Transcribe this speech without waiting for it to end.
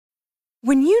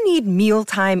When you need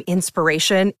mealtime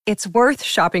inspiration, it's worth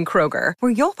shopping Kroger,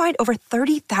 where you'll find over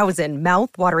 30,000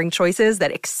 mouth-watering choices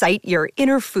that excite your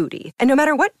inner foodie. And no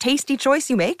matter what tasty choice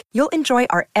you make, you'll enjoy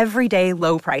our everyday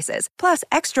low prices, plus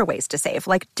extra ways to save,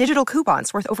 like digital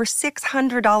coupons worth over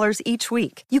 $600 each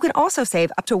week. You can also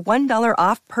save up to $1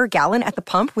 off per gallon at the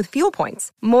pump with fuel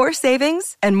points. More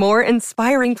savings and more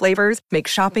inspiring flavors make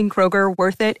shopping Kroger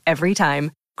worth it every time.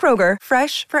 Kroger,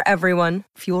 fresh for everyone.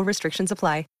 Fuel restrictions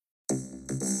apply.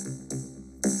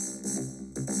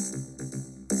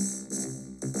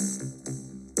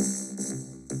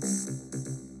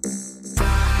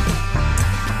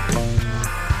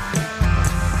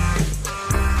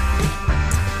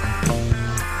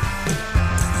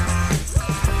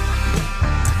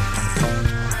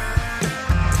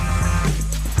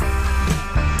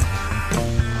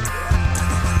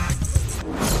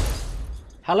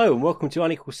 Hello and welcome to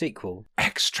Unequal Sequel.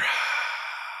 Extra.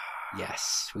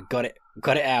 Yes, we got it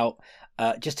out.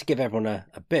 Just to give everyone a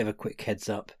bit of a quick heads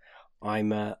up, I've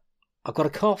got a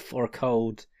cough or a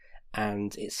cold,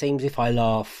 and it seems if I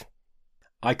laugh,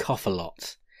 I cough a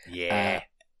lot. Yeah.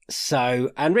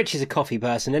 And Rich is a coffee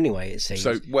person anyway, it seems.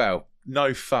 So, well,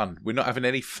 no fun. We're not having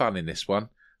any fun in this one.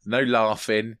 No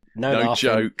laughing. No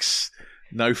jokes.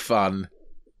 No fun.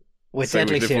 We're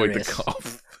deadly serious. Avoid the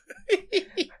cough.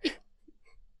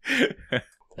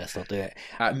 Let's not do it.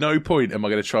 At no point am I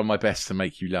going to try my best to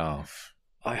make you laugh.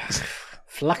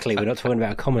 Luckily, we're not talking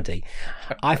about a comedy.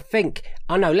 Let's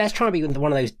try and be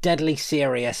one of those deadly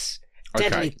serious.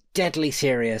 Yeah.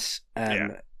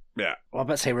 I'm about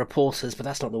to say reporters, but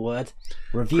that's not the word.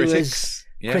 Reviewers,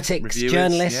 critics, reviewers,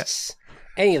 journalists,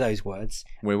 any of those words.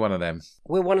 We're one of them.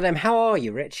 How are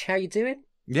you, Rich? How you doing?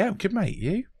 Yeah, I'm good, mate.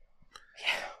 You?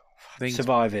 Yeah.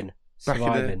 Surviving.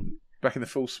 Back in the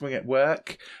full swing at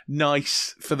work.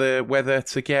 Nice for the weather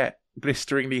to get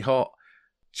blisteringly hot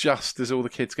just as all the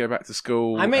kids go back to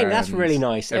school. I mean, that's really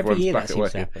nice. Every year that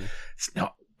seems to happen. It's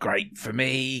not great for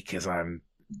me because I'm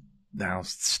now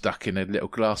stuck in a little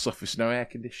glass office, no air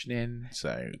conditioning.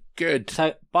 So, good.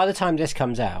 So, by the time this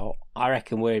comes out, I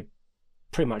reckon we're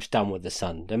pretty much done with the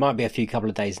sun. There might be a couple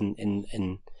of days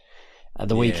in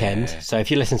the weekend. So, if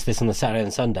you listen to this on the Saturday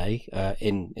and Sunday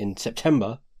in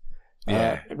September...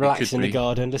 relaxing in the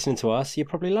garden, listening to us, you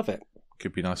probably love it.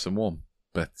 Could be nice and warm,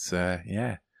 but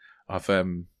I've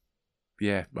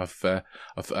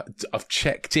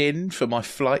checked in for my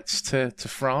flights to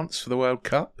France for the World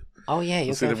Cup. Oh yeah,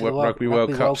 you're going the for the Rugby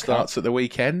World Cup starts at the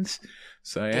weekend.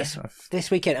 So yeah, this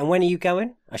weekend. And when are you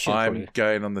going? I'm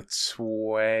going on the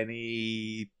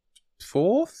 24th,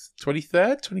 23rd,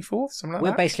 24th, something like that.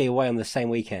 We're basically away on the same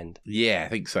weekend. Yeah, I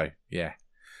think so. Yeah,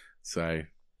 so.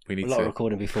 We need to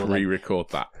recording before re-record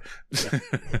that. Yeah.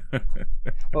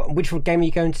 Well, which game are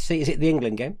you going to see? Is it the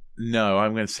England game? No,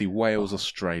 I'm going to see Wales,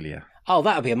 Australia. Oh,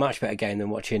 that would be a much better game than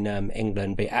watching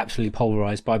England be absolutely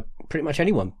polarised by pretty much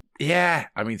anyone. Yeah,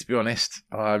 I mean, to be honest,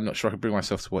 I'm not sure I can bring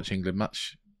myself to watch England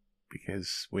much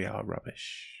because we are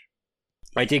rubbish.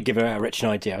 I did give Rich an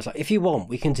idea. I was like, if you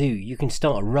want, you can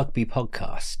start a rugby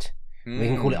podcast. We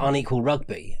can call it Unequal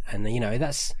Rugby, and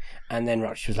and then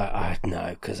Rich was like, no,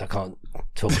 because I can't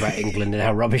talk about England and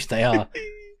how rubbish they are.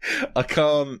 I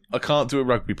can't do a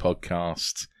rugby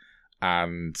podcast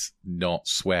and not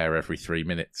swear every 3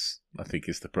 minutes. I think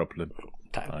is the problem.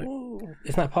 Isn't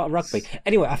that part of rugby?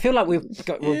 Anyway, I feel like we've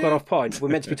got off point. We're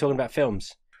meant to be talking about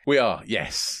films. We are,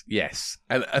 yes,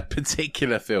 and a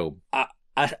particular film, a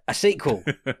sequel,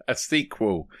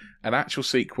 an actual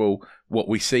sequel. What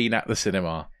we seen at the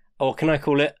cinema. Or can I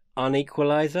call it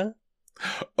Unequalizer?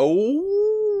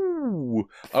 Oh,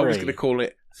 I was going to call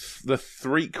it the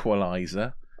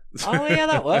Threequalizer. Oh, yeah,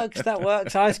 that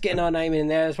works. I was getting our name in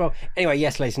there as well. Anyway,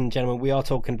 yes, ladies and gentlemen, we are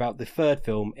talking about the third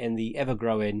film in the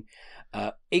ever-growing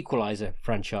Equalizer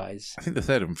franchise. I think the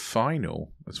third and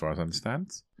final, as far as I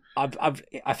understand. I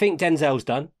think Denzel's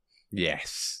done.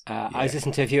 Yes. I was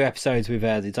listening to a few episodes with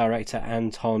the director,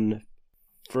 Anton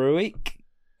Fruick.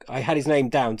 I had his name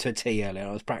down to a T earlier.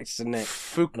 I was practicing it.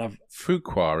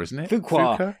 Fuqua, isn't it?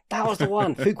 Fuqua. That was the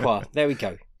one. Fuqua. There we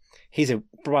go.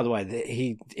 By the way,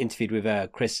 he interviewed with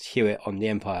Chris Hewitt on the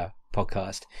Empire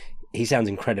podcast. He sounds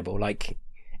incredible. Like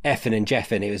effing and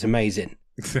jeffing. It was amazing.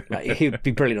 Like, he would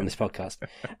be brilliant on this podcast.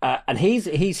 And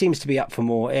he seems to be up for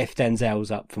more if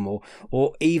Denzel's up for more,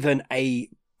 or even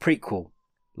a prequel.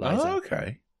 Liza, oh,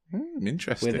 okay.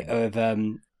 Interesting. With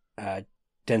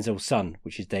Denzel's son,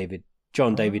 which is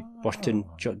John Washington.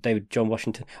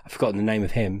 I've forgotten the name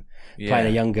of him, playing a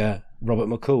younger Robert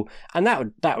McCall, and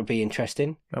that would be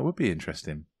interesting. That would be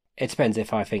interesting. It depends if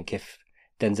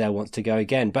Denzel wants to go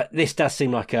again, but this does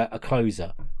seem like a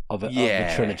closer of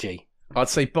a trilogy. I'd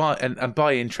say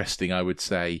by interesting, I would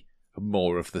say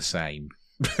more of the same.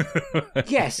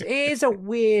 Yes, it is a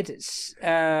weird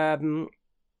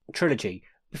trilogy.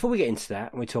 Before we get into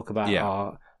that, and we talk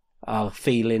about our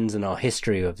feelings and our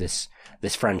history of this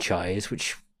franchise,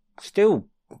 which still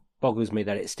boggles me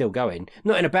that it's still going.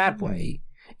 Not in a bad way.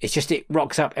 It's just it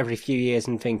rocks up every few years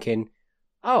and thinking,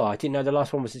 oh, I didn't know the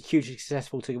last one was hugely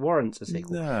successful to warrant a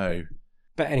sequel. No.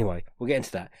 But anyway, we'll get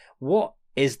into that. What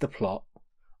is the plot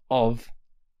of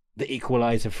The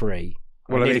Equalizer 3?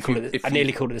 Well, I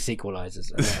nearly called it the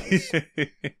Sequelizers.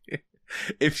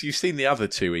 If you've seen the other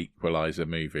two Equalizer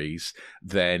movies,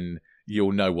 then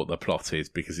you'll know what the plot is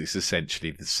because it's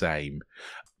essentially the same.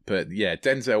 But yeah,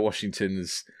 Denzel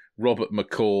Washington's Robert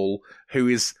McCall, who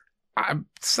is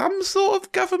some sort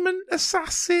of government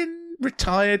assassin,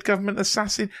 retired government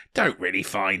assassin, don't really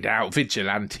find out,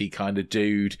 vigilante kind of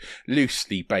dude,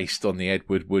 loosely based on the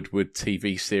Edward Woodward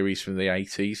TV series from the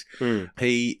 80s.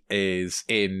 He is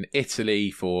in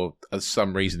Italy for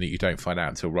some reason that you don't find out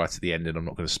until right at the end, and I'm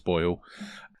not going to spoil.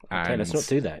 Okay, let's not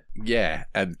do that. Yeah,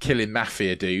 and killing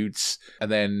mafia dudes.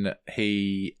 And then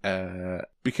he,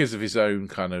 because of his own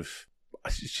kind of,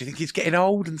 do you think he's getting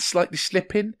old and slightly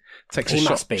slipping? Takes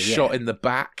a shot in the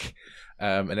back.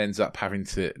 And ends up having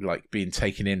to, being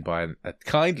taken in by a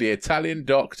kindly Italian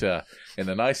doctor in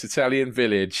a nice Italian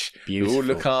village. Beautiful. Who will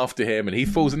look after him, and he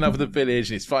falls in love with the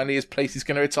village, and it's finally his place he's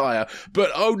going to retire.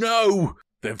 But oh no!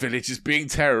 The village is being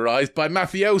terrorised by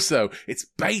mafioso. It's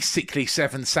basically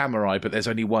Seven Samurai, but there's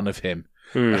only one of him.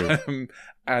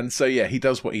 And so, yeah, he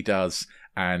does what he does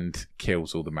and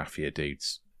kills all the mafia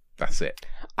dudes. That's it.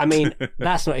 I mean,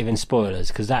 that's not even spoilers,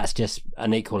 because that's just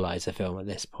an Equalizer film at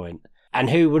this point. And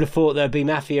who would have thought there'd be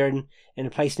mafia in a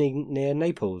place near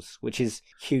Naples, which is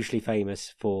hugely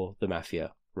famous for the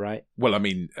mafia, right? Well, I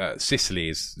mean, Sicily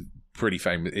is pretty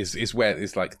famous. Is where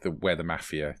where the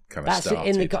mafia kind of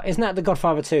started. Isn't that The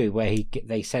Godfather 2, where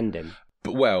they send him?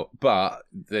 But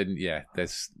then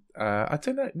there's I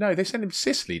don't know. No, they send him to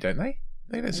Sicily, don't they?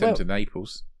 They don't send him to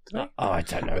Naples. Oh, I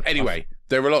don't know. But anyway,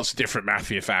 there are lots of different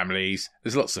mafia families.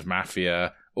 There's lots of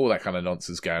mafia, all that kind of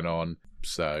nonsense going on.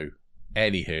 So,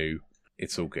 anywho.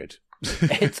 It's all good.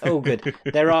 It's all good.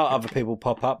 There are other people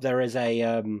pop up. There is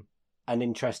an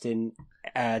interesting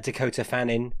Dakota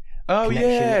Fanning. Oh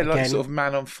yeah, again, sort of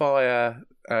Man on Fire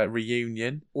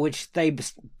reunion, which they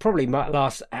probably might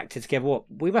last acted together. What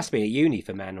we must be at uni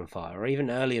for Man on Fire, or even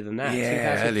earlier than that.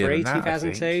 Yeah, 2003,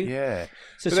 2002. Yeah,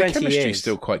 so but 20 their chemistry's years.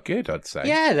 Still quite good, I'd say.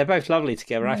 Yeah, they're both lovely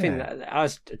together. Yeah. I think I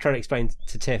was trying to explain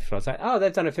to Tiff. I was like, oh,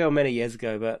 they've done a film many years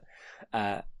ago, but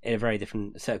in a very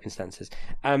different circumstances.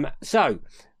 So,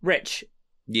 Rich,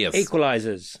 yes,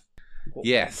 Equalizers.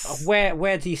 Yes.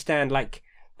 Where do you stand?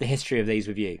 The history of these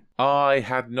with you? I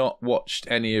had not watched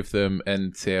any of them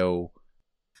until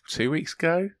 2 weeks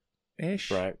ago,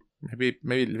 ish. Right.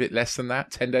 Maybe a bit less than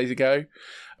that, 10 days ago,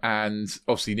 and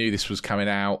obviously knew this was coming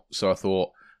out, so I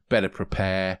thought better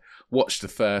prepare. Watched the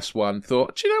first one,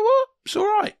 thought, do you know what? It's all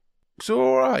right. It's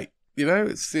all right. You know,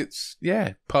 it's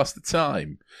past the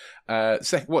time.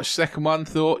 Watched the second one,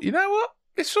 thought, you know what?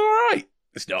 It's all right.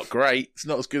 It's not great. It's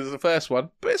not as good as the first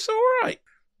one, but it's all right.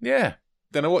 Yeah.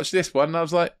 Then I watched this one and I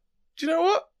was like, do you know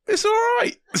what? It's all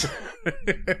right.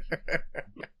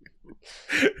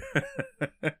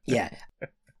 Yeah.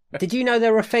 Did you know they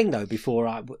were a thing though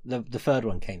before the third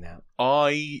one came out?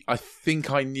 I think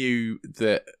I knew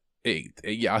that.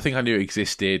 I think I knew it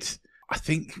existed. I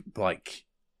think my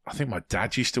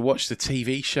dad used to watch the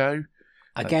TV show.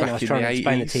 Again, I was trying to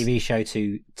explain the TV show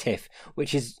to Tiff,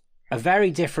 which is a very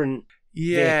different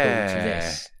vehicle to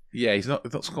this. Yeah, it's not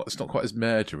quite as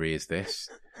murdery as this.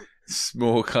 It's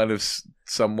more kind of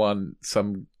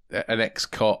an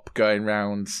ex-cop going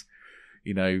round,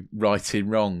 righting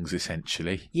wrongs,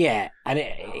 essentially. Yeah, and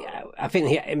I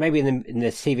think maybe in the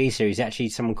TV series, actually,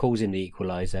 someone calls him the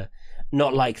Equalizer.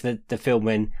 Not like the film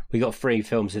when we got 3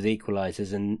 films of the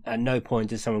Equalizers, and at no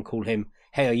point does someone call him,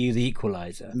 hey, are you the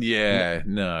Equalizer? Yeah,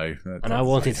 no. And I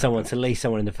wanted someone to leave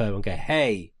someone in the third one and go,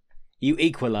 hey, you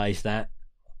equalised that,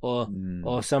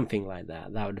 or something like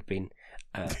that. That would have been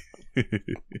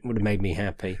would have made me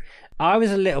happy. I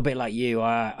was a little bit like you.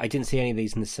 I didn't see any of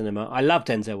these in the cinema. I love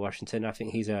Denzel Washington. I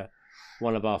think he's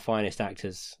one of our finest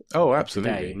actors. Oh,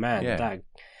 absolutely, today. Man.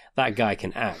 That guy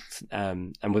can act.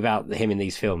 And without him in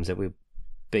these films, it would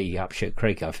be up shit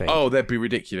creek, I think. Oh, that'd be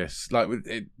ridiculous.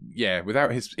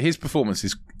 Without his performance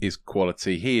is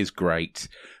quality. He is great.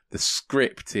 The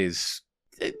script is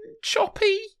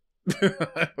choppy.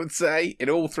 I would say in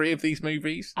all 3 of these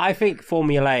movies. I think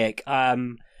formulaic.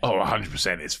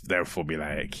 100%. They're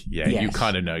formulaic. Yeah, yes. You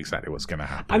kind of know exactly what's going to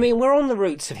happen. I mean, we're on the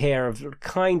roots of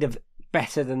kind of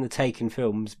better than the Taken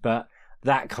films, but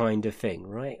that kind of thing,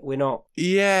 right? We're not.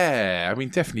 Yeah, I mean,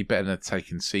 definitely better than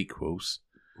taking sequels.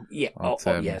 Yeah.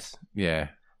 Yes. Yeah,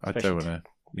 I don't want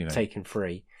to. Taken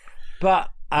free, but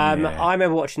I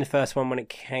remember watching the first one when it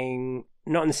came,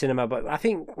 not in the cinema, but I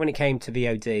think when it came to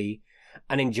VOD,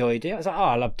 and enjoyed it. I was like,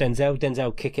 I love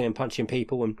Denzel kicking and punching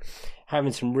people and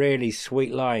having some really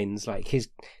sweet lines, like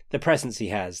the presence he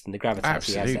has and the gravitas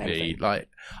he has. Absolutely, like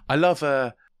I love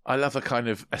a kind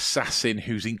of assassin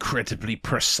who's incredibly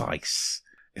precise.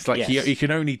 It's like he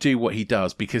can only do what he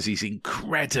does because he's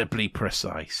incredibly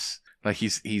precise. Like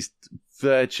he's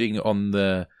verging on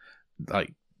the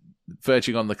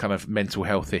kind of mental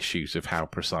health issues of how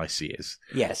precise he is.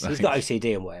 Yes, he's got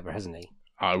OCD and whatever, hasn't he?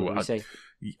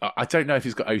 I don't know if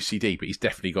he's got OCD, but he's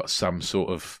definitely got some sort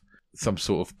of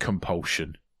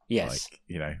compulsion. Yes,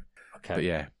 Okay. But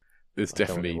yeah, there's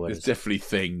definitely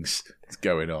things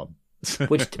going on,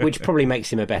 which probably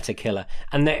makes him a better killer.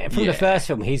 And the first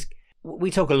film, we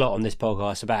talk a lot on this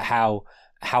podcast about how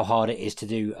hard it is to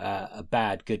do a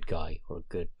bad good guy or a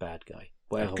good bad guy,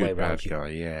 whatever way around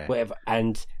you. Whatever,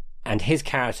 and his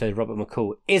character, Robert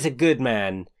McCall, is a good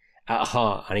man at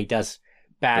heart, and he does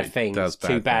bad things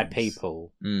to bad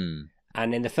people. And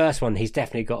in the first one, he's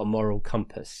definitely got a moral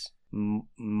compass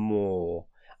more.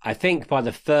 I think by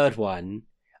the third one,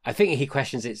 I think he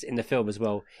questions it in the film as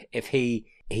well. If he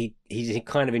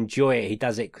kind of enjoy it, he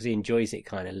does it because he enjoys it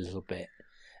kind of a little bit,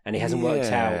 and he hasn't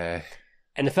worked out.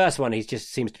 In the first one, he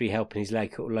just seems to be helping his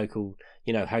local,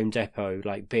 Home Depot,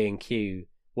 like B&Q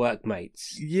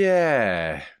workmates.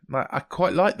 Yeah, I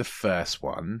quite like the first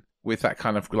one with that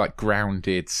kind of like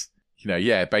grounded.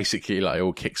 Basically, like it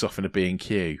all kicks off in a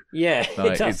B&Q. Yeah,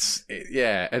 like, it does.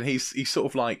 And he's sort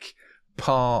of like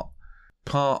part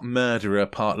murderer,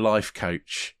 part life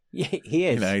coach. Yeah, he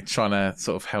is. Trying to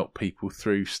sort of help people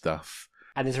through stuff.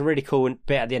 And there's a really cool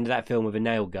bit at the end of that film with a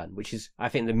nail gun, which is, I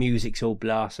think the music's all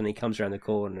blast, and he comes around the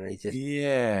corner, and he's just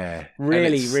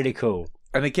really, really cool.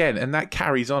 And again, that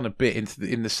carries on a bit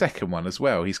in the second one as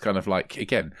well. He's kind of like,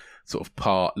 again, sort of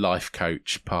part life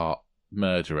coach, part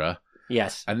murderer.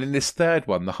 Yes. And in this third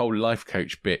one, the whole life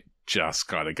coach bit just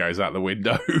kind of goes out the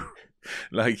window.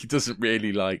 Like, he doesn't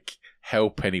really, like,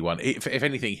 help anyone. If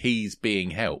anything, he's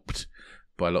being helped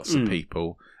by lots of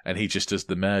people, and he just does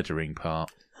the murdering part.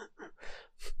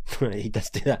 He does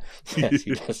do that. Yes,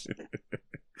 he does.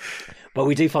 But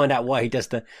we do find out why he does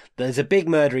there's a big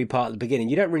murdery part at the beginning.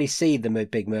 You don't really see the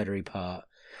big murdery part.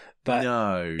 But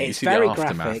no, it's see very the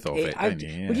aftermath graphic. of it, don't you?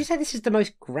 Yeah. Would you say this is the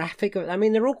most graphic? I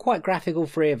mean, they're all quite graphic, all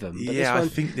three of them. But I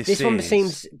think this one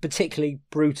seems particularly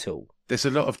brutal. There's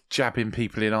a lot of jabbing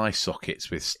people in eye sockets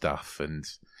with stuff, and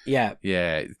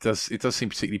it does seem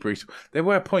particularly brutal. There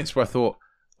were points where I thought,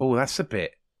 oh, that's a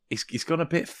bit. He's gone a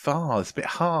bit far. It's a bit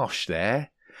harsh there.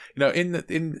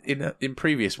 In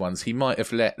previous ones, he might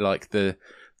have let like the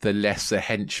lesser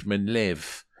henchmen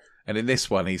live, and in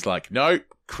this one, he's like, nope,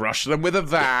 crush them with a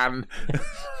van.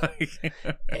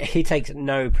 He takes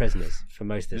no prisoners for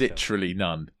most of the Literally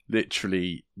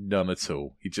none at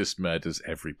all. He just murders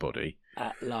everybody.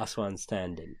 Last one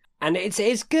standing, and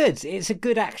it's good. It's a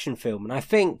good action film, and I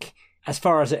think as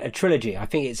far as a trilogy, I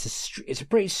think it's a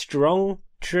pretty strong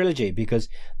trilogy because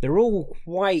they're all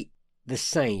quite the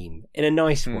same in a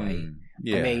nice way.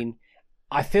 Yeah. I mean,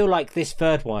 I feel like this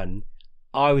third one,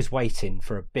 I was waiting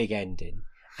for a big ending,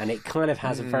 and it kind of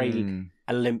has a very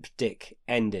limp dick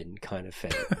ending kind of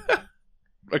thing.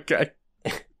 Okay.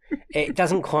 It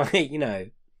doesn't quite,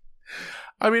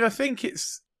 I mean, I think it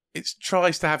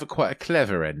tries to have quite a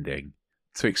clever ending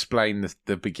to explain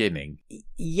the beginning.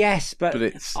 Yes, but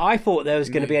I thought there was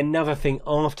going to be another thing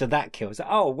after that kill. It's like,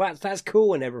 oh, that's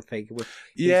cool and everything.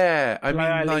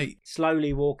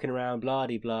 Slowly walking around,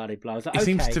 blah-de-blah. He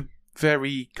seems to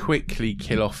very quickly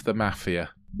kill off the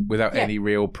mafia without any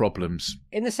real problems.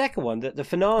 In the second one, the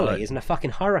finale isn't a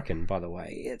fucking hurricane, by the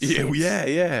way. It's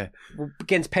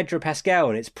against Pedro Pascal,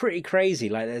 and it's pretty crazy.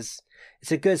 Like, it's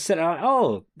a good set.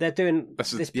 They're doing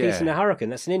this piece in a hurricane.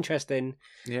 That's an interesting.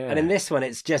 Yeah. And in this one,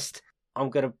 it's just I'm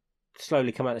gonna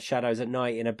slowly come out of the shadows at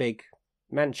night in a big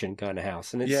mansion kind of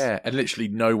house, and and literally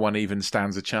no one even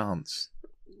stands a chance.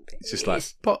 It's just like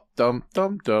pop dum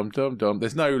dum dum dum dum.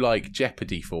 There's no like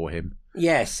jeopardy for him.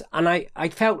 Yes, and I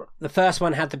felt the first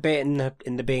one had the bit in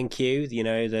the B&Q,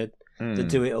 the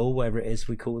do it all, whatever it is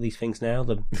we call these things now,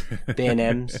 the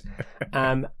B&Ms.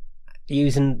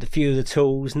 Using a few of the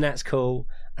tools, and that's cool.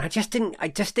 I just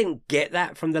didn't get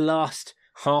that from the last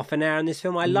half an hour in this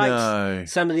film. I liked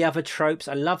some of the other tropes.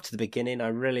 I loved the beginning. I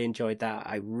really enjoyed that.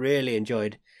 I really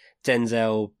enjoyed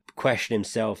Denzel question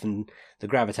himself and the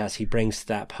gravitas he brings to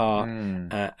that part,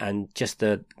 and just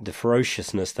the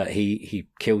ferociousness that he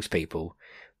kills people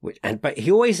But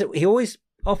he always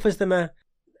offers them at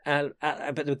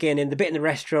the beginning, the bit in the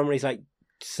restaurant where he's like,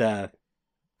 "Sir,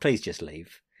 please just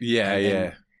leave." Yeah,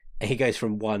 yeah. He goes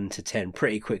from 1 to 10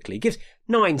 pretty quickly. He gives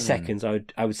 9 seconds.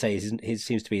 I would say his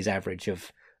seems to be his average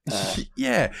of.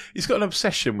 Yeah, he's got an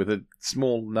obsession with a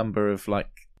small number of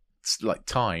like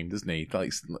time, doesn't he?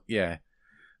 Like, yeah,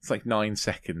 it's like 9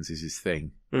 seconds is his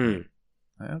thing.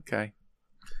 Okay.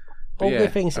 But all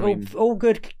good things, all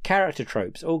good character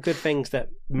tropes, all good things that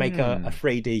make a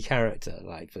 3D character.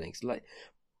 Like for things like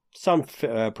some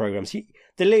programs, the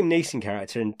Liam Neeson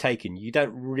character in Taken, you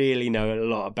don't really know a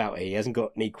lot about it. He hasn't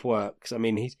got any quirks. I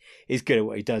mean, he's good at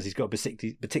what he does. He's got a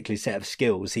particular set of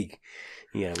skills. We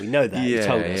know that. He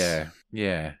told us.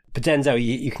 Yeah. But Denzel,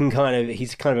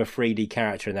 he's kind of a 3D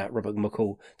character in that Robert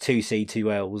McCall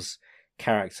 2C2L's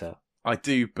character. I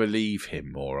do believe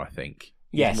him more, I think.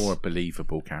 Yes. He's more a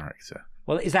believable character.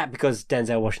 Well, is that because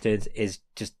Denzel Washington is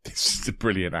just... He's just a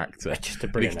brilliant actor. Just a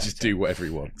brilliant actor. He can just do whatever he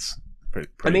wants. Pretty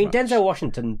much. Denzel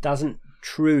Washington doesn't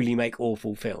truly make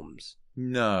awful films.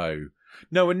 No,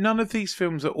 and none of these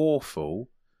films are awful.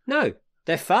 No,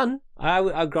 they're fun.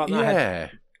 I grant that. Yeah,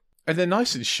 and they're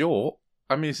nice and short.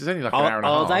 I mean, it's only like an hour and a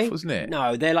half, they? wasn't it?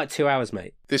 No, they're like 2 hours,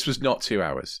 mate. This was not 2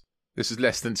 hours. This is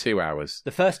less than 2 hours.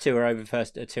 The first two are over the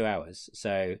first 2 hours,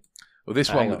 so... Well,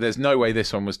 this one, there's no way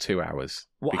this one was 2 hours.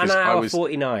 Well, an hour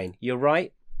 49. You're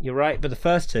right, but the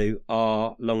first two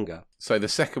are longer. So the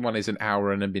second one is an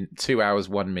hour and a minute, 2 hours,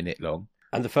 1 minute long.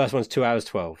 And the first one's 2 hours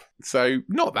 12. So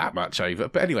not that much over.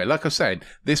 But anyway, like I said,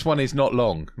 this one is not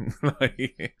long.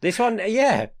 This one,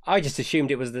 yeah. I just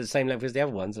assumed it was the same length as the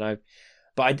other ones.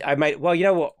 But I made... Well, you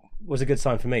know what was a good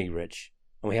sign for me, Rich?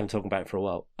 And we haven't talked about it for a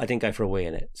while. I didn't go for a wee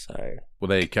in it, so... Well,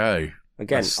 there you go.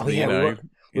 Again, we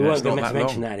weren't meant to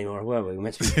mention that anymore, were we? We were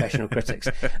meant to be professional critics.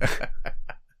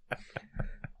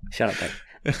 Shut up,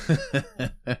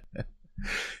 Dave.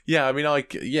 Yeah, I mean,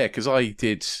 because I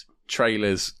did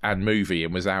trailers and movie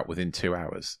and was out within 2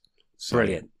 hours. So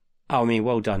brilliant. I mean,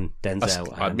 well done,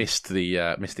 Denzel. I missed the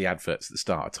adverts at the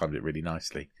start. I timed it really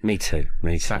nicely. Me too.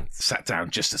 Sat down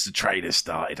just as the trailer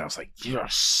started. I was like,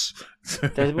 yes.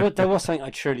 there was something I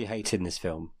truly hate in this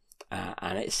film,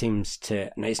 and it seems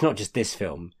to. And it's not just this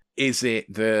film. Is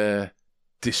it the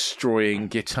destroying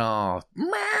guitar?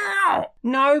 Meow!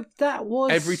 No, that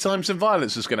was... Every time some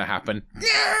violence was going to happen.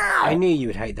 Meow! I knew you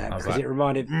would hate that because it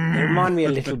reminded me a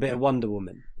little bit of Wonder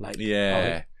Woman. Like,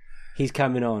 yeah. He's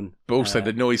coming on. But also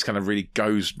the noise kind of really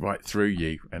goes right through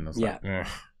you. And I was like, ugh.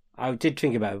 I did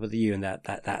think about it with you and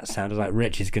that sound. I was like,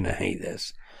 Rich is going to hate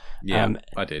this. Yeah,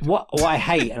 I did. What I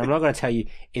hate, and I'm not going to tell you,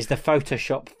 is the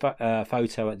Photoshop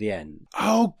photo at the end.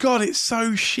 Oh, God, it's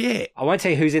so shit. I won't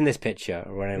tell you who's in this picture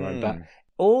or anyone, but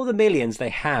all the millions they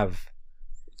have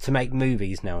to make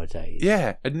movies nowadays.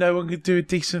 Yeah, and no one could do a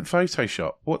decent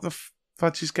Photoshop. What the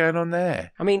fudge is going on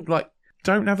there? I mean... Like,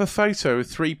 don't have a photo of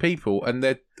 3 people and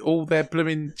they're all their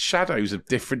blooming shadows of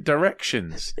different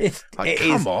directions.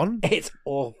 Come on. It's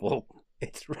awful.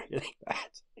 It's really bad.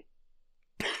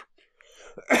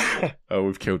 Oh,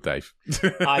 we've killed Dave.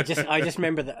 I just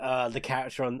remember the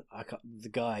character on the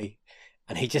guy,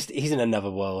 and he's in another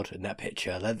world in that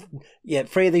picture.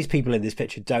 3 of these people in this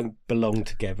picture don't belong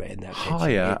together in that picture.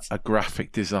 Hire a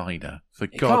graphic designer, for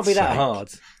God's sake. It can't be that hard.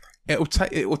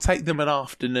 It will take them an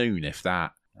afternoon, if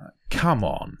that. Come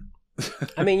on.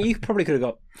 I mean, you probably could have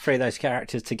got 3 of those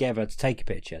characters together to take a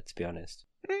picture, to be honest.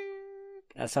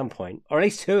 At some point, or at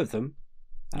least 2 of them.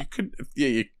 You could,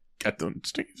 I don't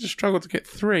think you struggle to get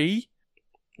 3.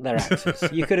 They're actors.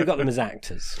 You could have got them as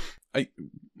actors.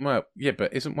 Well, yeah,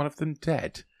 but isn't one of them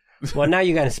dead? Well, now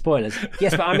you're going to spoilers.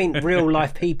 Yes, but I mean real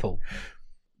life people.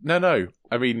 No.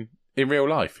 I mean, in real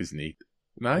life, isn't he?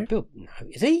 No? No,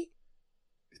 is he?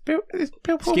 Is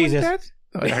Bill Pullman dead?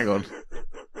 Oh, hang on.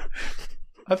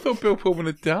 I thought Bill Pullman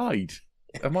had died.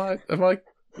 Have I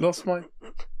lost my...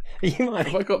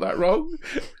 Have I got that wrong?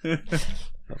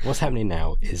 What's happening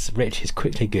now is Rich is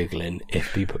quickly Googling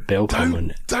if we put Bill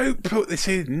Pullman... Don't put this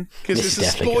in, because it's a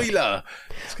spoiler.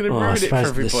 It's going to ruin it for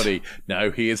everybody.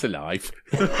 No, he is alive.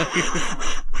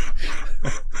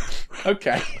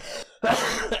 Okay.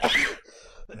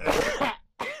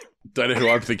 Don't know who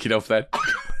I'm thinking of then.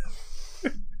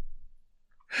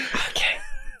 Okay.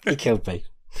 He killed me.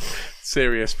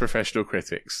 Serious professional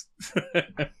critics.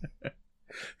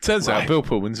 Turns out Bill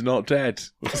Pullman's not dead.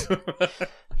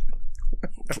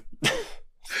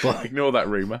 Ignore that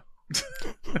rumour.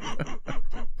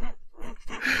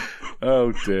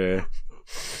 Oh dear.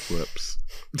 Whoops.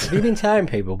 Have you been telling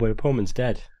people Bill Pullman's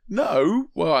dead? No.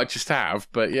 Well, I just have,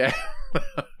 but yeah.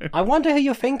 I wonder who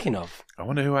you're thinking of. I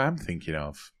wonder who I am thinking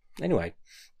of. Anyway,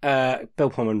 Bill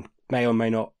Pullman may or may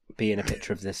not be in a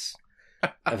picture of this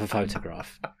of a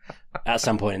photograph at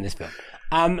some point in this film.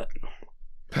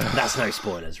 That's no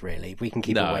spoilers, really. We can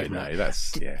keep away from that. No,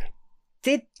 that's yeah.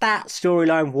 Did that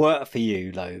storyline work for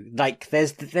you, though? Like,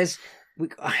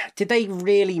 did they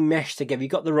really mesh together? You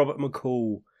got the Robert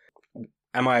McCall,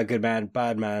 am I a good man,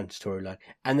 bad man storyline,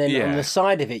 and then on the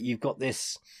side of it, you've got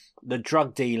the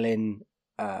drug dealing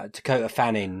Dakota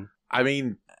Fanning. I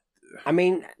mean,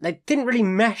 they didn't really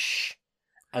mesh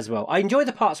as well. I enjoyed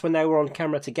the parts when they were on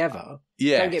camera together.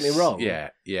 Yeah, don't get me wrong.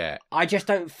 Yeah. I just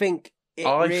don't think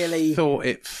I thought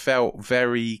it felt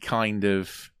very kind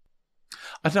of.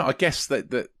 I don't know. I guess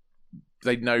that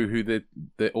they know who the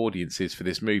audience is for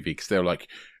this movie because they're like,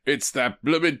 it's that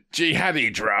blooming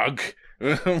jihadi drug.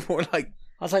 I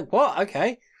was like, what?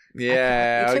 Okay.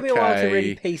 Yeah. It took me a while to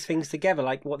really piece things together,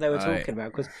 like what they were talking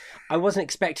about, because I wasn't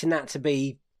expecting that to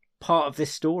be part of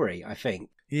this story. I think.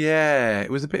 Yeah,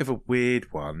 it was a bit of a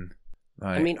weird one.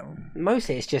 I mean,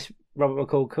 mostly it's just Robert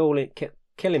McCall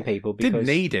killing people. Because didn't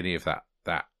need any of that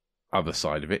other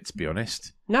side of it, to be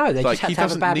honest. No, they just had to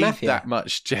have a bad mafia. He doesn't need that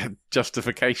much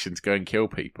justification to go and kill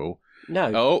people.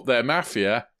 No. Oh, they're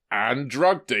mafia and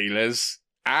drug dealers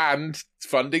and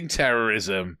funding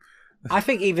terrorism. I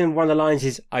think even one of the lines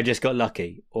is, I just got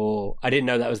lucky, or I didn't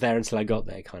know that was there until I got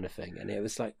there, kind of thing. And it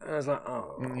was like, I was like,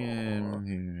 oh.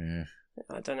 Yeah.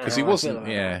 I don't know. Because he wasn't,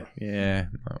 nah.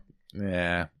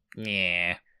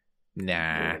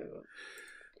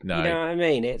 No. You know what I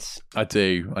mean? I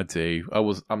do. I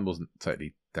wasn't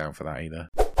totally down for that either.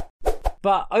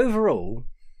 But overall,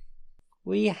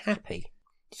 were you happy?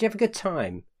 Did you have a good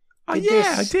time? I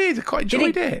did. I quite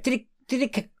enjoyed it. Did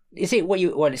it? Is it what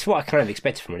you? Well, it's what I kind of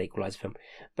expected from an Equalizer film.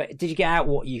 But did you get out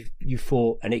what you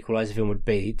thought an Equalizer film would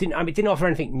be? It didn't offer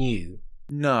anything new.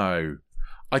 No,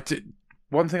 I did.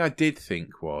 One thing I did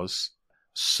think was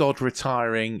sod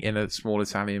retiring in a small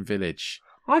Italian village.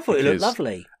 I thought it looked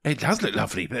lovely. It does look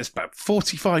lovely, but there's about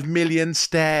 45 million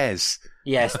stairs.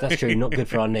 Yes, that's true. Not good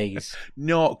for our knees.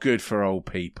 Not good for old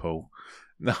people.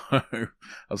 No. I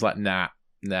was like, nah,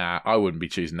 I wouldn't be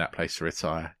choosing that place to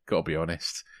retire. Got to be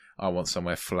honest. I want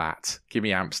somewhere flat. Give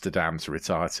me Amsterdam to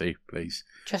retire to, please.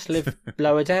 Just live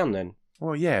lower down then.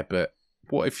 Well, yeah, but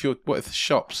what if the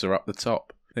shops are up the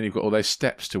top? Then you've got all those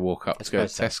steps to walk up to go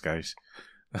to Tesco's.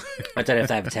 I don't know if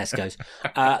they have a Tesco's.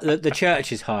 The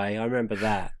church is high. I remember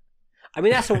that. I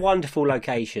mean, that's a wonderful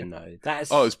location, though.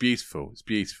 It's beautiful. It's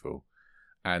beautiful.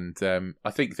 And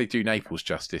I think they do Naples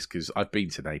justice because I've been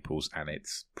to Naples and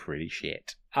it's pretty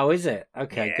shit. Oh, is it?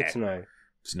 Okay, Good to know.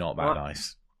 It's not that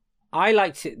nice. I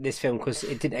liked this film because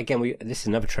it didn't. Again, this is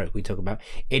another trope we talk about.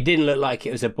 It didn't look like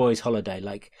it was a boys' holiday.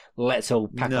 Like, let's all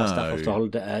pack our stuff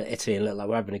off to Italy and look like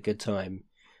we're having a good time.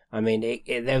 I mean,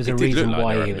 there was a reason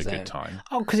why he was there.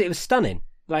 Oh, because it was stunning.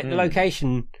 Like, the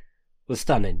location was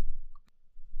stunning.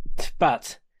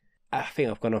 But I think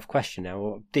I've gone off question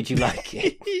now. Did you like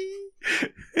it?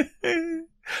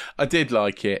 I did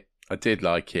like it. I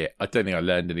don't think I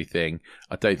learned anything.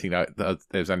 I don't think that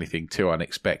there was anything too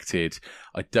unexpected.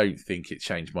 I don't think it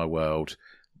changed my world.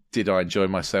 Did I enjoy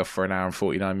myself for an hour and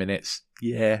 49 minutes?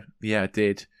 Yeah, I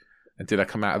did. And did I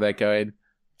come out of there going,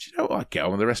 do you know what? I'd get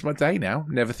on with the rest of my day now.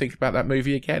 Never think about that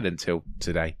movie again until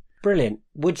today. Brilliant.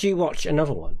 Would you watch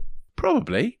another one?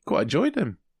 Probably. Quite enjoyed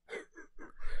them.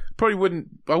 I wouldn't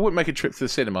make a trip to the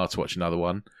cinema to watch another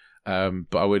one.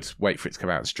 But I would wait for it to come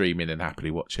out streaming and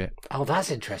happily watch it. Oh, that's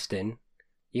interesting.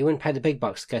 You wouldn't pay the big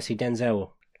bucks to go see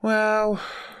Denzel. Well,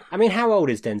 I mean, how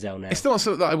old is Denzel now? It's not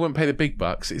so that I wouldn't pay the big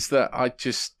bucks. It's that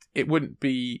it wouldn't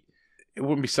be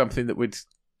something that would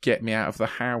get me out of the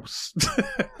house.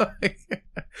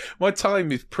 My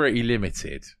time is pretty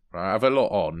limited. Right? I have a lot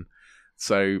on,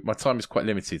 so my time is quite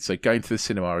limited. So going to the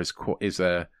cinema is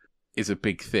a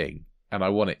big thing, and I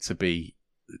want it to be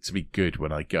good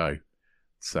when I go.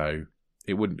 So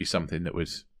it wouldn't be something that would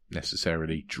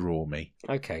necessarily draw me.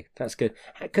 Okay, that's good.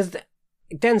 Because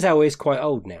Denzel is quite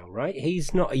old now, right?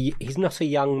 He's not a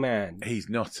young man. He's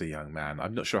not a young man.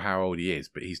 I'm not sure how old he is,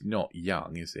 but he's not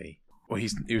young, is he? Well,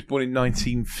 he was born in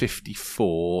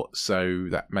 1954, so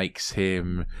that makes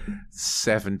him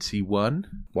 71.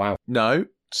 Wow. No,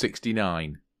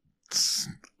 69.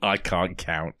 I can't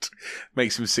count.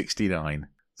 Makes him 69.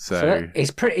 So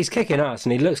he's kicking ass,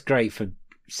 and he looks great for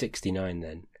 69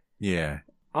 then. Yeah.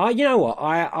 You know what?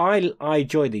 I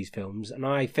enjoy these films, and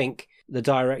I think the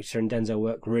director and Denzel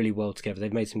work really well together.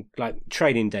 They've made some, like,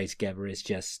 Training Day together is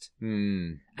just...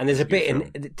 And there's a bit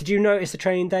in... Did you notice the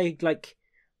Training Day? Like,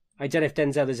 I don't know if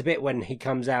Denzel... There's a bit when he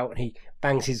comes out and he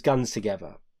bangs his guns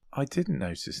together. I didn't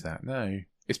notice that, no.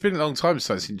 It's been a long time since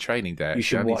I've seen Training Day. You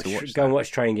should go and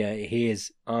watch Training Day. He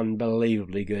is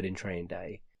unbelievably good in Training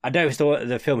Day. I don't know if it's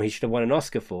the film he should have won an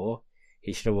Oscar for.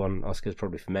 He should have won Oscars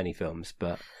probably for many films,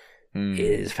 but it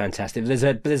is fantastic. There's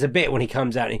a bit when he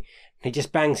comes out and he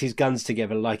just bangs his guns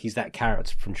together like he's that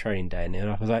character from Training Day. And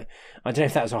I was like, I don't know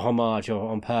if that was a homage or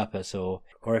on purpose or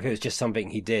if it was just something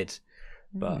he did.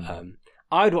 But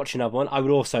I would watch another one. I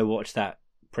would also watch that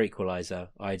Prequelizer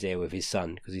idea with his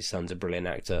son, because his son's a brilliant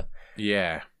actor.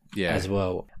 Yeah. As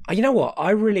well. You know what?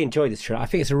 I really enjoy this trilogy. I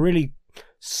think it's a really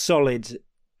solid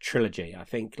trilogy. I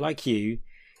think, like you,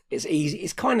 it's easy.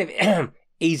 It's kind of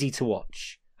easy to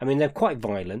watch. I mean, they're quite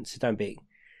violent, so don't be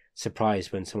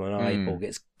surprised when someone's eyeball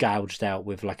gets gouged out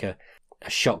with like a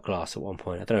shot glass at one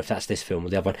point. I don't know if that's this film or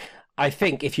the other one. I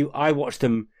think I watched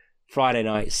them Friday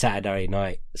night, Saturday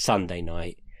night, Sunday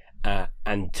night,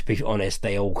 and to be honest,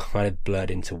 they all kind of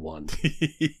blurred into one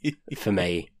for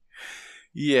me.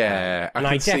 Yeah, and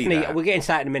I definitely we'll get into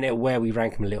that in a minute where we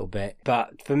rank them a little bit.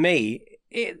 But for me,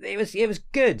 it was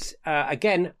good.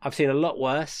 Again, I've seen a lot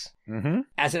worse.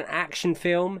 As an action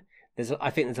film,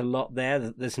 I think there's a lot there.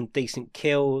 There's some decent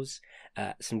kills,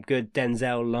 some good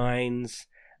Denzel lines.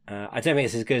 I don't think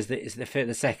it's as good as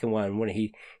the second one when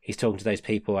he's talking to those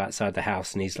people outside the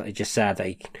house and he's like just sad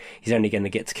that he's only going to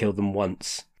get to kill them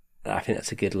once. I think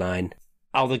that's a good line.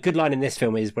 Oh, the good line in this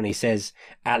film is when he says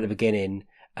at the beginning,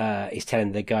 he's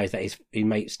telling the guys that his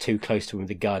mate's too close to him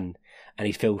with a gun and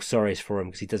he feels sorry for him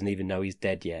because he doesn't even know he's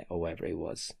dead yet or whatever it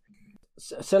was.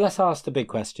 So let's ask the big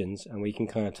questions and we can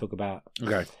kind of talk about.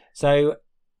 Okay. So,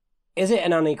 is it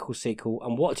an unequal sequel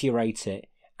and what do you rate it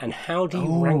and how do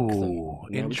you rank them?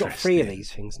 We've got 3 of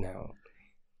these things now.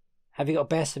 Have you got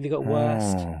best? Have you got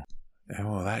worst?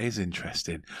 Oh, that is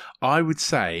interesting. I'd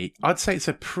say it's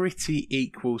a pretty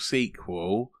equal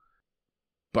sequel,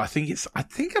 but I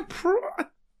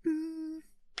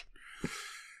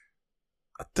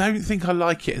don't think I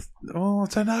like it. Oh, I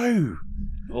don't know.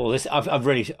 Oh, this I've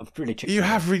really you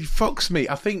have really foxed me.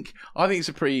 I think it's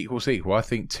a pretty equal sequel. I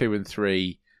think 2 and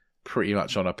 3 pretty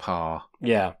much on a par.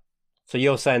 Yeah. So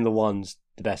you're saying the one's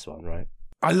the best one, right?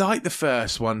 I like the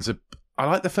first one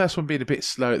being a bit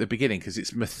slow at the beginning because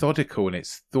it's methodical and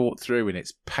it's thought through and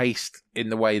it's paced in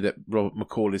the way that Robert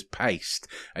McCall is paced,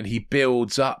 and he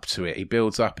builds up to it. He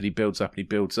builds up and he builds up and he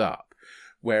builds up.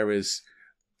 Whereas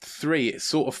 3, it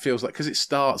sort of feels like, because it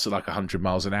starts at like 100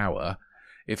 miles an hour,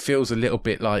 it feels a little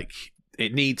bit like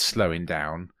it needs slowing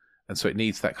down, and so it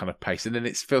needs that kind of pace, and then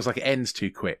it feels like it ends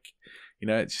too quick.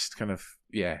 It's just kind of,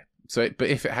 yeah. So, but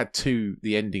if it had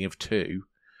the ending of 2,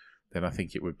 then I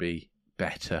think it would be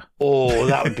better. Oh,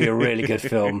 that would be a really good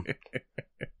film.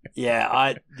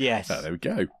 Yeah, yes. Oh, there we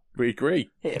go. We agree.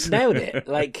 It nailed it.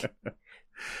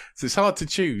 So it's hard to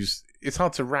choose. It's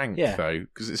hard to rank, though,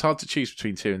 because it's hard to choose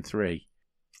between 2 and 3.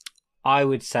 I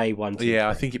would say 1, 2, 3.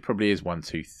 I think it probably is 1,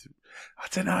 2, 3. I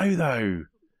don't know, though.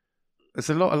 There's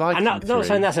a lot of like. I'm not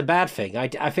saying that's a bad thing. I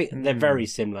think they're very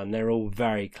similar and they're all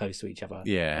very close to each other.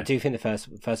 Yeah. I do think the first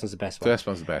one's the best one. First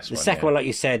one's the best one. The second one, like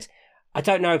you said, I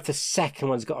don't know if the second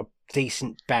one's got a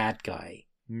decent bad guy.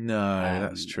 No,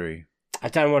 that's true. I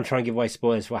don't want to try and give away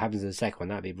spoilers for what happens in the second one.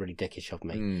 That'd be really dickish of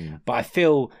me. But I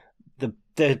feel the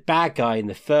bad guy in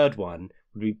the third one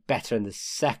would be better in the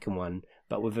second one,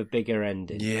 but with a bigger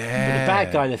ending. Yeah. But the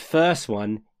bad guy in the first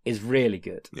one is really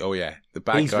good. Oh yeah, the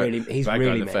bad guy in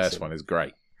the first one is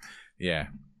great. Yeah.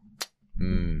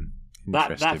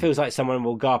 That feels like someone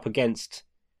will go up against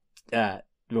Robert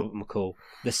McCall.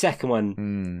 The second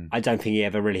one, I don't think he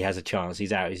ever really has a chance.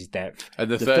 He's out of his depth.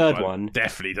 And the third one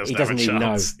definitely doesn't have a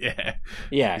chance. Know.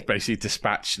 Yeah. He's basically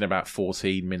dispatched in about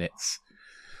 14 minutes.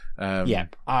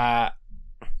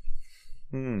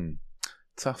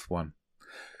 Tough one.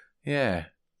 Yeah.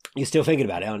 You're still thinking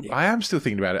about it, aren't you? I am still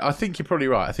thinking about it. I think you're probably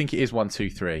right. I think it is 1, 2,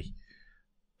 3.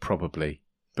 Probably.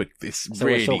 But it's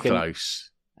really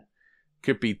close.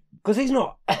 Could be. Because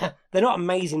they're not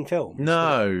amazing films.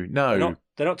 No.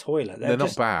 They're not toilet. They're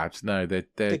not bad. No,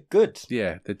 they're good.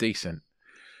 Yeah, they're decent.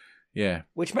 Yeah.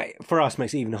 Which for us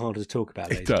makes it even harder to talk about,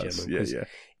 ladies and gentlemen. Yeah.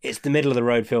 It's the middle of the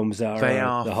road films that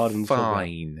are the harder to talk about.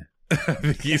 Fine.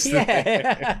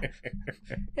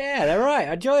 Yeah, they're right.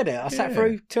 I enjoyed it. I sat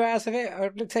through 2 hours of it. I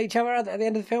looked at each other at the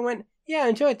end of the film and went, yeah, I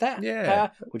enjoyed that. Yeah.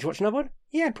 Would you watch another one?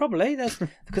 Yeah, probably. That's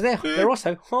because they're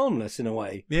also harmless in a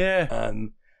way. Yeah.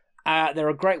 They're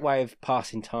a great way of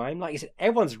passing time. Like you said,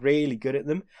 everyone's really good at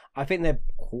them. I think they're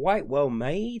quite well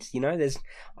made.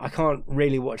 I can't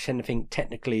really watch anything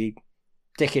technically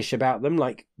dickish about them.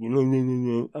 Like, I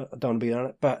don't want to be on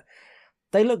it, but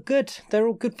they look good. They're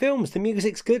all good films. The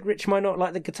music's good. Rich might not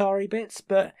like the guitar-y bits,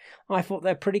 but I thought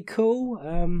they're pretty cool.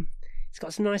 It's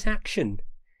got some nice action.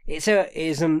 It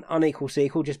is an unequal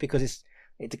sequel just because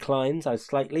it declines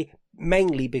slightly,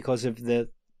 mainly because of the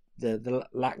the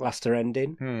lackluster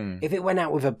ending. If it went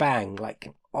out with a bang,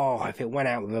 if it went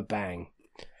out with a bang,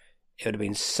 it would have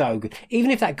been so good. Even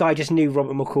if that guy just knew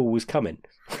Robert McCall was coming.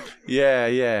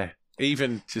 Yeah.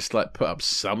 Even just like put up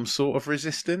some sort of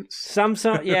resistance.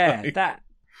 That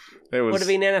there would have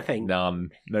been anything.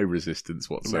 None, no resistance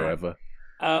whatsoever.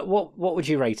 No. What would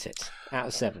you rate it out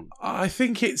of 7? I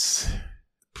think it's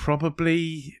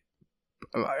probably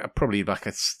like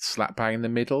a slap bang in the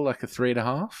middle, like a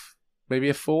 3.5, maybe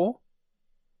a 4.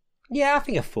 Yeah, I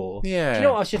think a 4. Yeah. Do you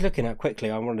know what I was just looking at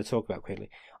quickly? I wanted to talk about quickly.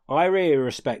 I really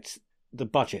respect the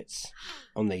budgets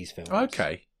on these films.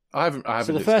 Okay. I haven't So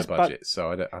the looked first at the budget,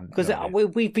 so I don't. Because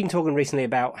we've been talking recently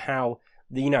about how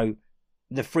the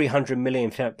 £300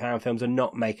 million pound films are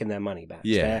not making their money back.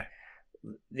 Yeah.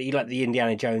 Like the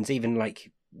Indiana Jones, even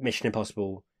like Mission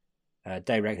Impossible,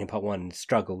 Day of Reckoning Part 1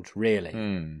 struggled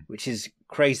really, which is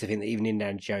crazy to think that even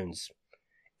Indiana Jones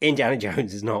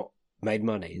has not made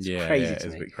money. It's crazy to me.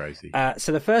 It's a bit crazy.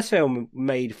 So the first film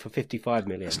made for 55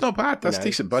 million. It's not bad. That's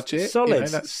decent budget. Solid.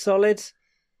 Solid.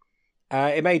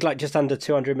 It made like just under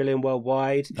 200 million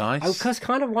worldwide. Nice. I was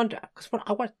kind of wonder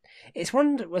it's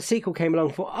one a sequel came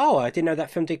along for. Oh, I didn't know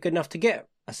that film did good enough to get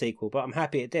a sequel, but I'm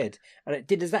happy it did, and it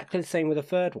did exactly the same with the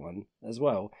third one as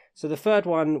well. So the third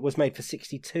one was made for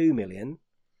 62 million,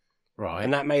 right,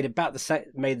 and that made about the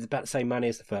same money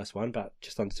as the first one, but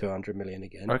just under 200 million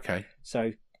again. Okay,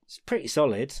 so it's pretty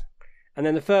solid. And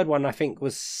then the third one, I think,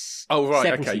 was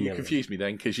okay. million. You confused me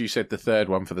then because you said the third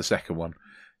one for the second one.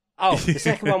 Oh, the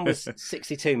second one was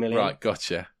 62 million. Right,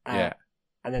 gotcha. Yeah.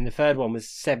 And then the third one was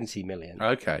 70 million.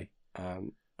 Okay.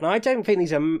 And I don't think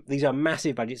these are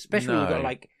massive budgets, especially when you've got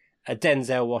like a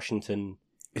Denzel Washington.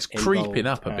 It's creeping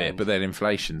up a bit, but then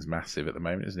inflation's massive at the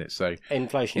moment, isn't it? So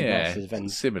inflation massive,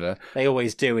 and similar. They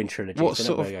always do in trilogies. They're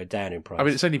not going to go down in price. I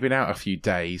mean, it's only been out a few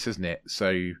days, hasn't it?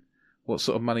 So what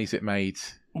sort of money's it made?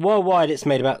 Worldwide, it's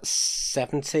made about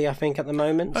 70, I think, at the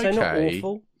moment. So not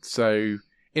awful. So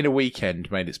in a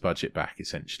weekend, made its budget back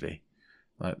essentially.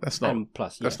 Like that's not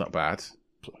that's not bad.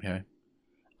 Yeah.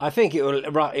 I think it will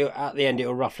at the end. It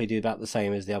will roughly do about the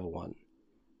same as the other one,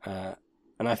 and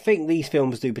I think these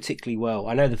films do particularly well.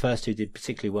 I know the first two did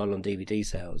particularly well on DVD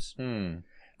sales because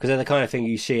they're the kind of thing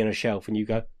you see on a shelf and you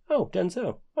go, "Oh,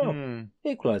 Denzel,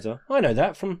 Equalizer, I know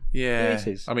that from the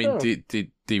 80s." I mean,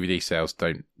 DVD sales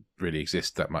don't really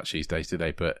exist that much these days, do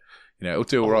they? But it'll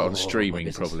do all right on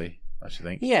streaming, probably. I should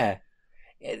think. Yeah,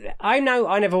 I know.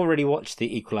 I never already watched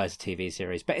the Equalizer TV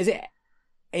series, but is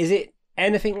it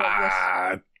anything like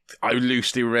this? I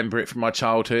loosely remember it from my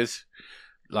childhood.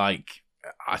 Like,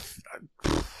 it's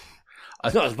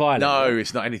not as violent. No,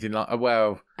 it's not anything like.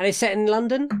 Well, and it's set in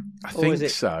London. I think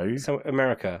so.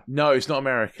 America? No, it's not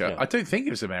America. No. I don't think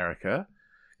it was America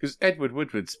because Edward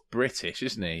Woodward's British,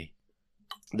 isn't he?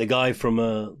 The guy from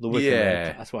the Wicker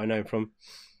Man. That's what I know him from.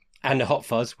 And the Hot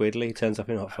Fuzz, weirdly, he turns up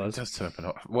in Hot Fuzz. He does turn up in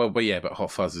Hot Fuzz. Well, but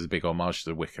Hot Fuzz is a big homage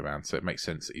to the Wicker Man, so it makes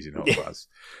sense that he's in Hot Fuzz.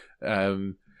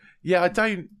 I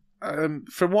don't.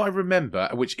 From what I remember,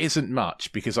 which isn't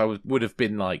much because I would have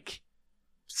been like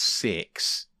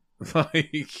 6,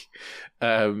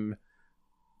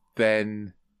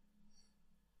 then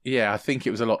I think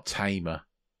it was a lot tamer.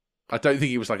 I don't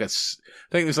think he was like a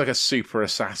super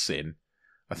assassin.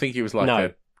 I think he was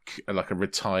like a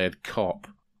retired cop.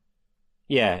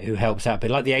 Yeah, who helps out,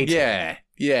 but like the A-Team.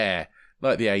 Yeah,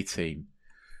 like the A-Team.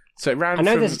 So it ran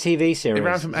there's a TV series. It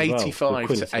ran from 85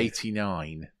 to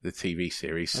 89, the TV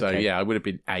series. So I would have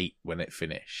been 8 when it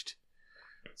finished.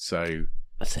 So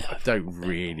I don't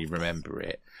really remember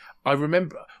it. I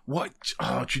remember what?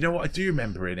 Oh, do you know what I do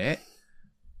remember in it?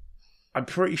 I'm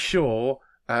pretty sure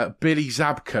Billy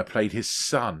Zabka played his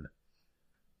son.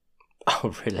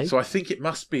 Oh, really? So I think it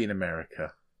must be in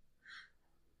America.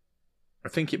 I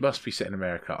think it must be set in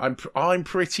America. I'm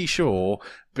pretty sure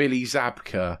Billy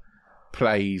Zabka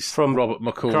plays from Robert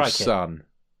McCall's son.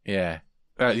 Yeah.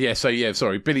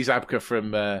 Sorry. Billy Zabka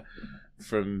from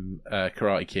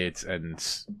Karate Kid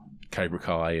and Cobra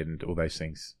Kai and all those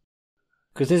things.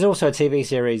 Because there's also a TV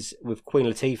series with Queen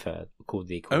Latifah called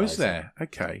The Equalizer. Oh, is there?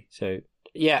 Okay. So,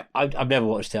 yeah, I've never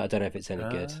watched it. I don't know if it's any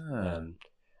good.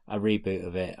 A reboot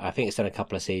of it. I think it's done a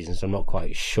couple of seasons. I'm not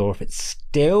quite sure if it's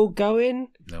still going.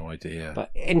 No idea.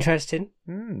 But interesting.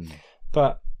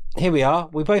 But here we are.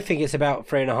 We both think it's about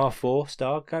 3.5, 4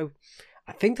 star. Go.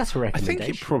 I think that's a recommendation. I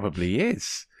think it probably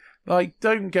is. Like,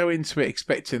 don't go into it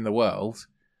expecting the world.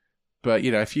 But,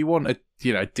 if you want a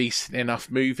decent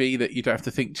enough movie that you don't have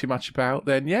to think too much about,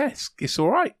 then yes, it's all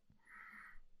right.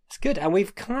 It's good. And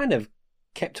we've kind of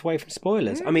kept away from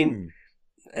spoilers. I mean,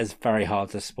 it's very hard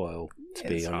to spoil, to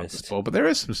be honest. Hard to spoil, but there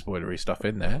is some spoilery stuff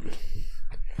in there.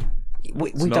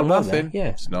 We've done nothing. Yeah.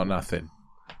 It's not nothing.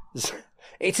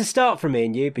 It's a start for me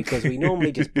and you because we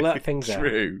normally just blurt things out.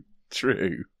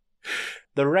 True.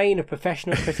 The reign of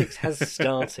professional critics has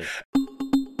started.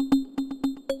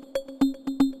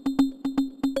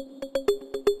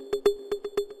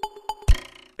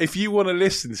 If you want to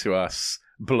listen to us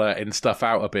blurting stuff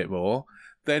out a bit more,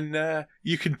 then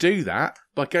you can do that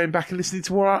by going back and listening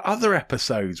to our other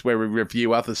episodes where we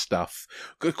review other stuff.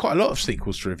 Got quite a lot of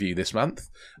sequels to review this month,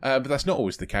 but that's not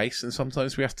always the case, and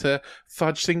sometimes we have to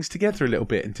fudge things together a little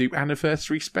bit and do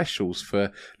anniversary specials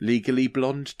for Legally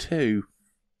Blonde 2.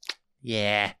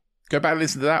 Yeah. Go back and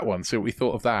listen to that one, see what we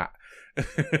thought of that.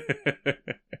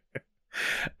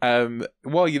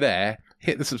 While you're there,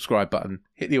 hit the subscribe button,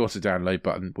 hit the auto download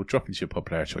button. We'll drop into your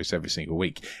popular choice every single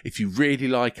week. If you really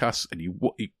like us and you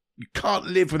can't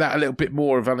live without a little bit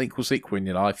more of Unequal Sequel in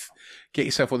your life, get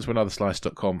yourself onto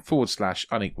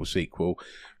anotherslice.com/unequal sequel.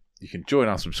 You can join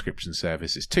our subscription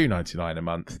service. It's $2.99 a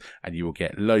month and you will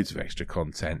get loads of extra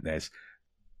content. There's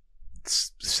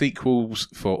sequels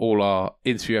for all our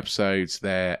interview episodes.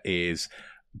 There is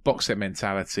Box Set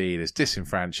Mentality. There's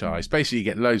Disenfranchised. Basically, you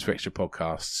get loads of extra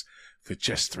podcasts for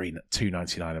just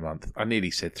 $2.99 a month. I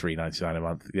nearly said $3.99 a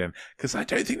month again because I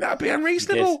don't think that'd be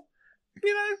unreasonable.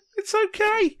 You know, it's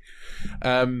okay.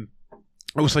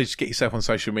 Also, just get yourself on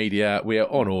social media. We are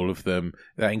on all of them.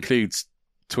 That includes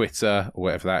Twitter, or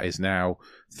whatever that is now,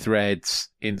 Threads,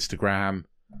 Instagram,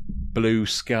 Blue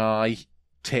Sky,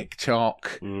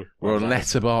 TikTok. We're on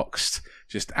Letterboxd,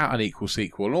 just at Unequal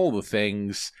Sequel, and all the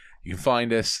things. You can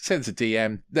find us, send us a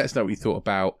DM, let us know what you thought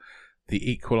about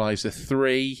the Equalizer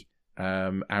 3,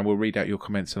 and we'll read out your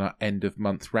comments on our end of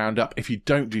month roundup. If you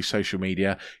don't do social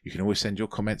media, you can always send your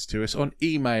comments to us on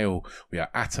email. We are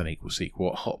at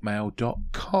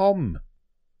unequalsequel@hotmail.com.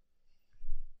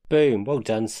 Boom, well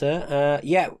done, sir.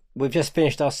 Yeah, we've just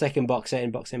finished our second box set in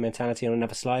Box Set Mentality on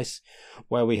Another Slice,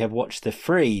 where we have watched the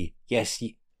free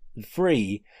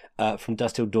from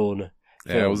Dusk Till Dawn films.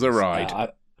 Yeah, it was a ride.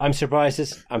 I'm surprised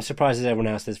as everyone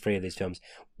else there's 3 of these films.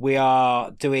 We are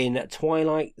doing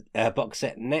Twilight box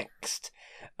set next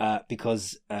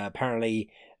because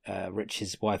apparently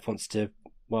Rich's wife wants to,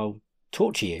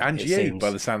 torture you. And you, seems.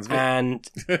 By the sounds of it. And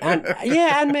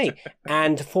yeah, and me.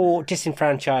 And for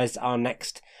Disenfranchised, our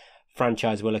next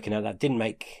franchise we're looking at that didn't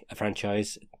make a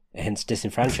franchise, hence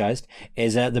Disenfranchised,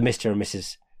 is the Mr. and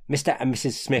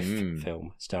Mrs. Smith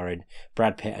film starring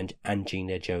Brad Pitt and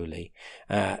Angelina Jolie.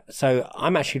 So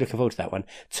I'm actually looking forward to that one.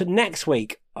 So next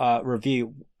week,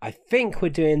 review, I think we're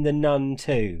doing The Nun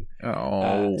 2.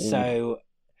 So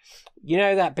you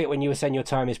know that bit when you were saying your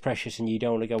time is precious and you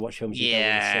don't want to go watch films you don't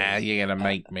want to see? You're going to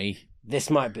make me. This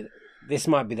might be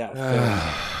that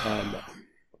film.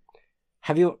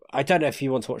 I don't know if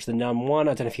you want to watch The Nun 1.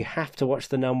 I don't know if you have to watch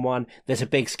The Nun 1. There's a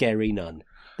big scary nun.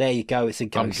 There you go, it's a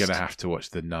ghost. I'm going to have to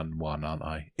watch The Nun 1, aren't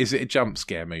I? Is it a jump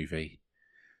scare movie?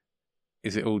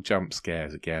 Is it all jump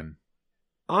scares again?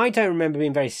 I don't remember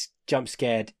being very jump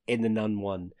scared in The Nun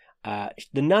 1.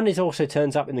 The Nun also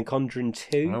turns up in The Conjuring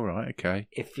 2. Oh, right, okay.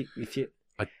 If you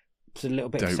it's a little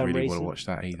bit don't for some really reason. want to watch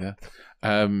that either.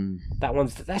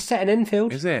 That's set in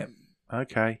Enfield. Is it?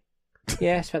 Okay.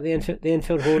 Yeah, it's about the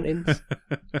Enfield hauntings.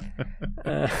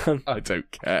 I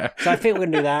don't care. So I think we're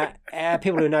going to do that.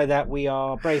 People who know that, we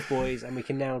are brave boys and we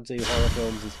can now do horror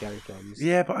films and scary films.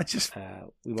 Yeah, but I just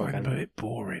we find them a bit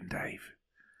boring, Dave.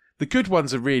 The good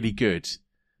ones are really good.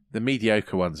 The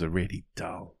mediocre ones are really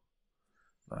dull.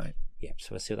 Right. Yep, so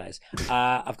we'll see what that is.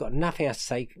 I've got nothing else to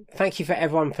say. Thank you for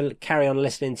everyone for carry on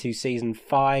listening to Season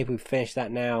 5. We've finished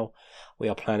that now. We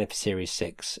are planning for Series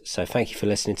 6. So thank you for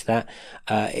listening to that.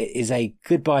 It is a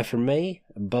goodbye from me.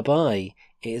 Bye-bye.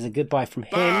 It is a goodbye from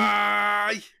him.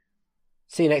 Bye!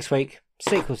 See you next week.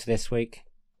 Sequel to this week.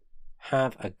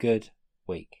 Have a good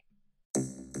week.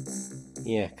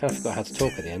 Yeah, kind of forgot how to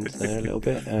talk at the end there a little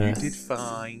bit. You did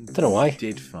fine. Don't know why. You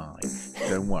did fine.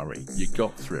 Don't worry. You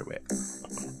got through it.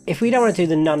 If we don't want to do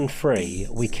the Nun 3,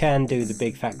 we can do the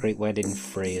Big Fat Greek Wedding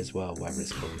 3 as well, whatever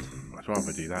it's called. I'd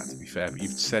rather do that, to be fair, but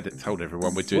you've told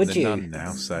everyone we're doing the Nun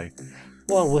now, so...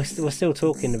 Well, we're still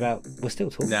talking about...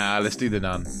 Nah, let's do the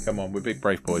Nun. Come on, we're big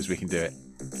brave boys, we can do it.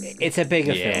 It's a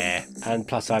bigger film. And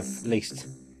plus I've at least...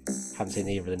 haven't seen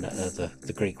either of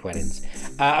the Greek weddings.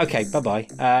 Okay, bye-bye.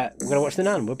 We're going to watch the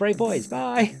Nun. We're brave boys.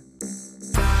 Bye!